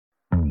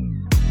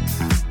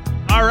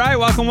All right,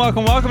 welcome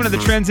to the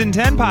Trends in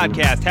 10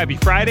 podcast. Happy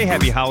Friday,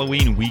 happy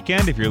Halloween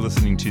weekend if you're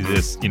listening to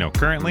this,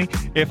 currently.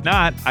 If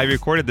not, I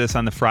recorded this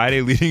on the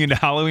Friday leading into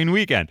Halloween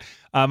weekend.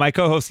 My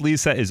co-host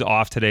Lisa is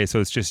off today, so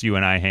it's just you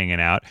and I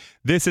hanging out.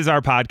 This is our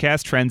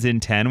podcast, Trends in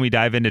 10. We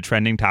dive into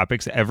trending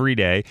topics every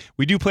day.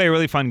 We do play a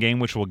really fun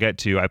game, which we'll get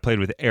to. I played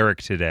with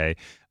Eric today.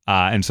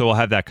 And so we'll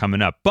have that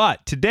coming up.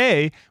 But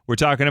today, we're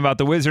talking about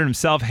the wizard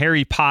himself,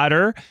 Harry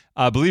Potter.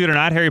 Believe it or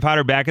not, Harry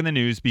Potter back in the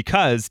news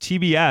because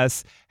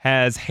TBS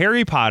has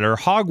Harry Potter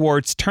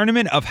Hogwarts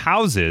Tournament of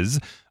Houses,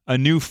 a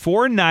new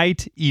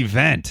 4-night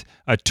event,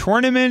 a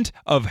tournament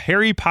of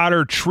Harry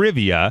Potter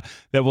trivia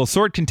that will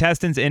sort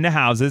contestants into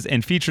houses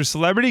and feature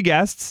celebrity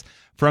guests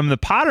from the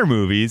Potter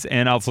movies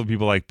and also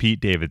people like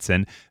Pete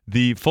Davidson.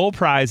 The full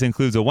prize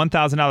includes a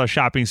 $1,000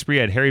 shopping spree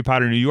at Harry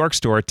Potter New York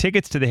store,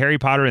 tickets to the Harry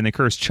Potter and the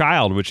Cursed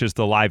Child, which is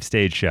the live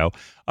stage show,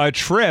 a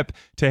trip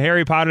to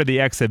Harry Potter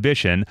the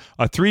Exhibition,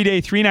 a 3-day,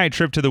 3-night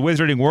trip to the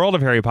Wizarding World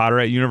of Harry Potter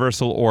at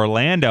Universal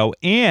Orlando,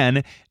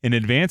 and an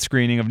advanced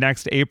screening of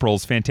next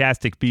April's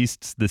Fantastic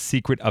Beasts: The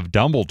Secret of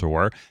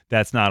Dumbledore.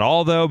 That's not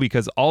all, though,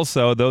 because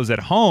also those at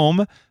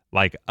home,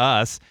 like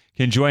us,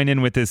 can join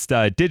in with this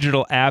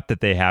digital app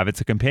that they have. It's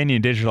a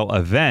companion digital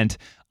event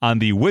on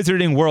the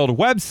Wizarding World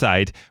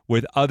website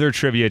with other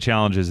trivia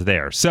challenges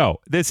there. So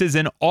this is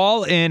an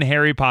all-in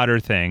Harry Potter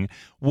thing.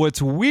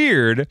 What's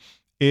weird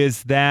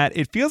is that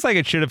it feels like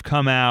it should have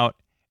come out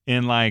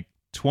in like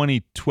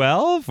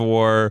 2012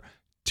 or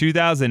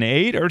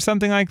 2008 or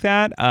something like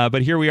that.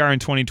 But here we are in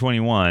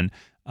 2021.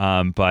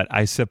 But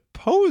I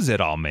suppose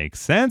it all makes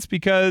sense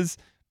because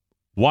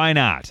why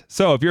not?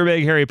 So if you're a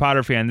big Harry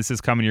Potter fan, this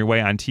is coming your way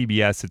on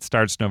TBS. It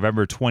starts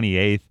November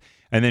 28th.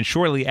 And then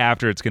shortly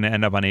after, it's going to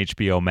end up on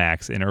HBO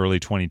Max in early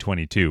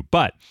 2022.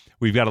 But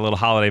we've got a little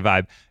holiday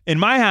vibe. In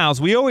my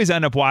house, we always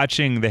end up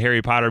watching the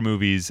Harry Potter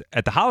movies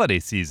at the holiday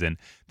season.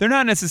 They're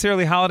not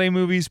necessarily holiday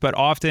movies, but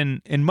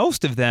often, in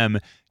most of them,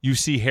 you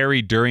see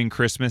Harry during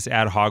Christmas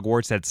at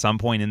Hogwarts at some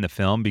point in the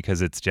film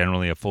because it's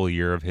generally a full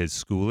year of his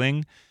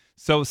schooling.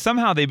 So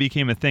somehow they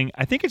became a thing.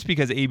 I think it's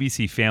because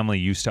ABC Family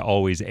used to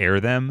always air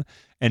them,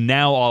 and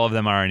now all of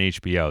them are on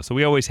HBO. So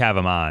we always have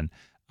them on.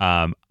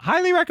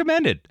 Highly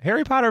recommended.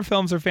 Harry Potter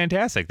films are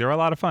fantastic. They're a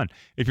lot of fun.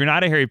 If you're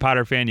not a Harry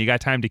Potter fan, you got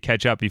time to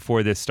catch up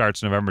before this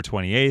starts November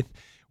 28th.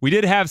 We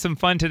did have some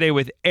fun today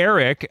with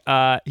Eric.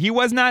 He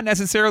was not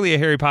necessarily a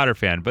Harry Potter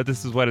fan, but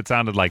this is what it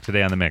sounded like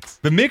today on The Mix.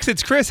 The Mix,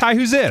 it's Chris. Hi,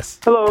 who's this?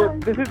 Hello,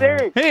 this is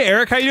Eric. Hey,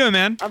 Eric. How you doing,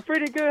 man? I'm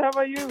pretty good. How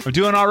about you? I'm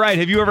doing all right.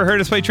 Have you ever heard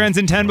us play Trends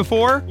in 10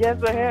 before?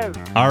 Yes, I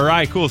have. All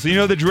right, cool. So you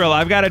know the drill.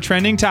 I've got a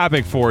trending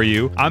topic for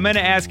you. I'm going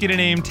to ask you to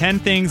name 10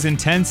 things in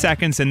 10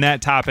 seconds in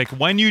that topic.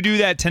 When you do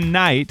that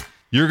tonight,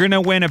 you're going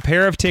to win a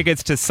pair of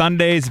tickets to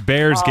Sunday's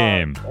Bears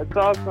game. That's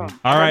awesome.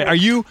 All right. Are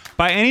you,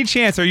 by any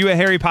chance, are you a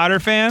Harry Potter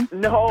fan?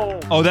 No.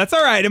 Oh, that's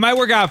all right. It might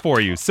work out for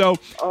you. So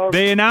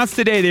they announced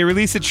today, they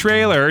released a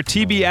trailer.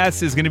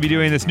 TBS is going to be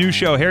doing this new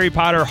show, Harry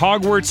Potter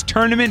Hogwarts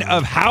Tournament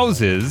of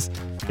Houses.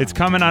 It's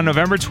coming on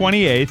November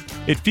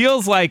 28th. It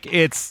feels like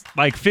it's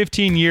like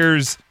 15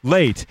 years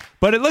late,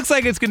 but it looks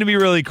like it's going to be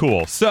really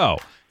cool. So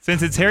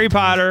since it's Harry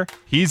Potter,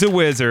 he's a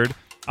wizard.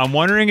 I'm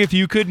wondering if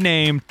you could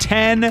name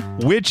 10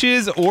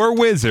 witches or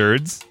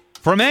wizards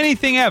from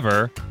anything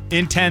ever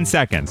in 10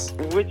 seconds.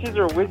 Witches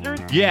or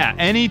wizards? Yeah,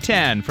 any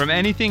 10 from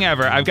anything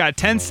ever. I've got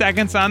 10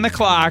 seconds on the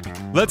clock.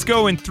 Let's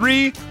go in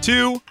 3,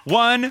 2,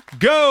 1,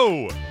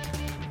 go!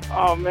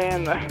 Oh,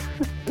 man.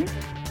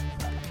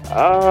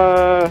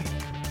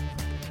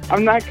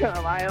 I'm not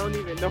gonna lie, I don't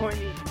even know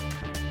any.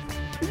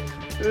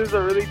 This is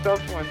a really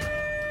tough one.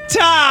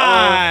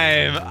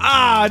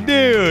 Time!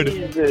 Dude.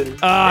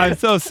 Jesus. I'm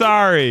so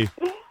sorry.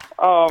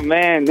 Oh,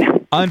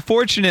 man.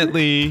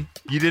 Unfortunately,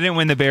 you didn't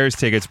win the Bears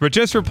tickets, but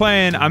just for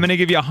playing, I'm going to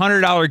give you a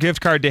 $100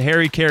 gift card to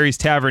Harry Carey's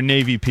Tavern,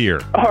 Navy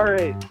Pier. All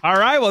right. All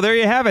right, well, there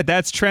you have it.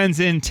 That's Trends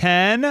in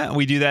 10.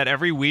 We do that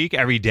every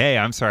day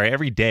at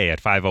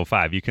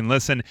 5:05. You can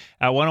listen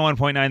at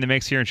 101.9 The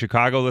Mix here in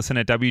Chicago. Listen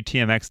at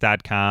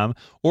WTMX.com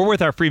or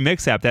with our free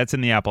Mix app. That's in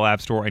the Apple App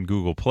Store and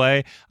Google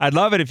Play. I'd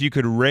love it if you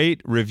could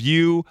rate,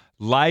 review,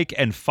 like,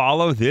 and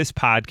follow this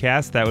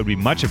podcast. That would be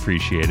much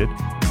appreciated.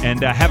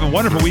 And have a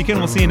wonderful weekend.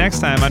 We'll see you next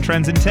time on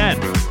Trends in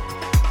 10.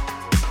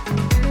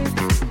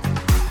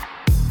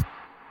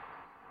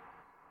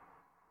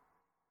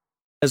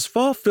 As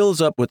fall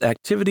fills up with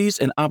activities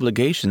and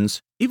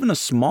obligations, even a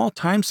small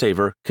time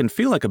saver can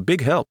feel like a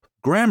big help.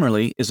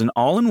 Grammarly is an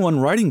all-in-one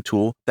writing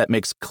tool that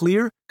makes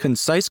clear,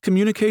 concise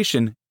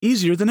communication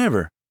easier than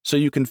ever, so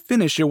you can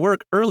finish your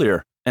work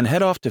earlier and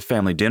head off to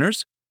family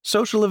dinners,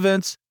 social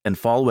events, and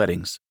fall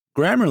weddings.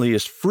 Grammarly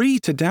is free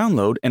to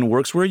download and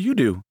works where you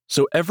do,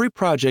 so every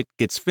project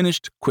gets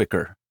finished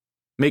quicker.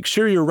 Make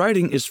sure your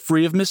writing is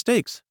free of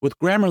mistakes with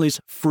Grammarly's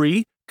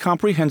free,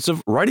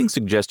 comprehensive writing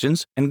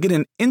suggestions and get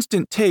an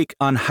instant take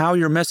on how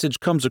your message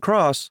comes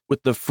across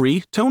with the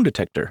free tone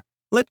detector.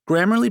 Let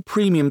Grammarly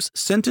Premium's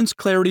sentence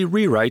clarity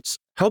rewrites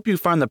help you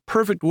find the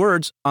perfect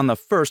words on the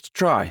first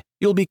try.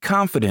 You'll be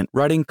confident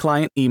writing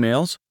client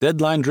emails,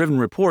 deadline-driven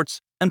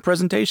reports, and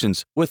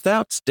presentations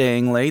without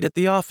staying late at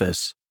the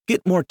office.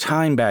 Get more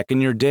time back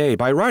in your day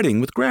by writing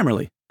with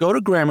Grammarly. Go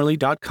to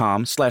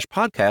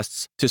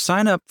Grammarly.com/podcasts to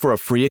sign up for a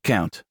free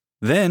account.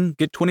 Then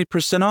get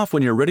 20% off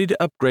when you're ready to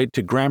upgrade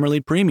to Grammarly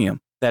Premium.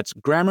 That's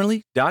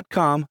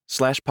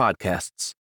Grammarly.com/podcasts.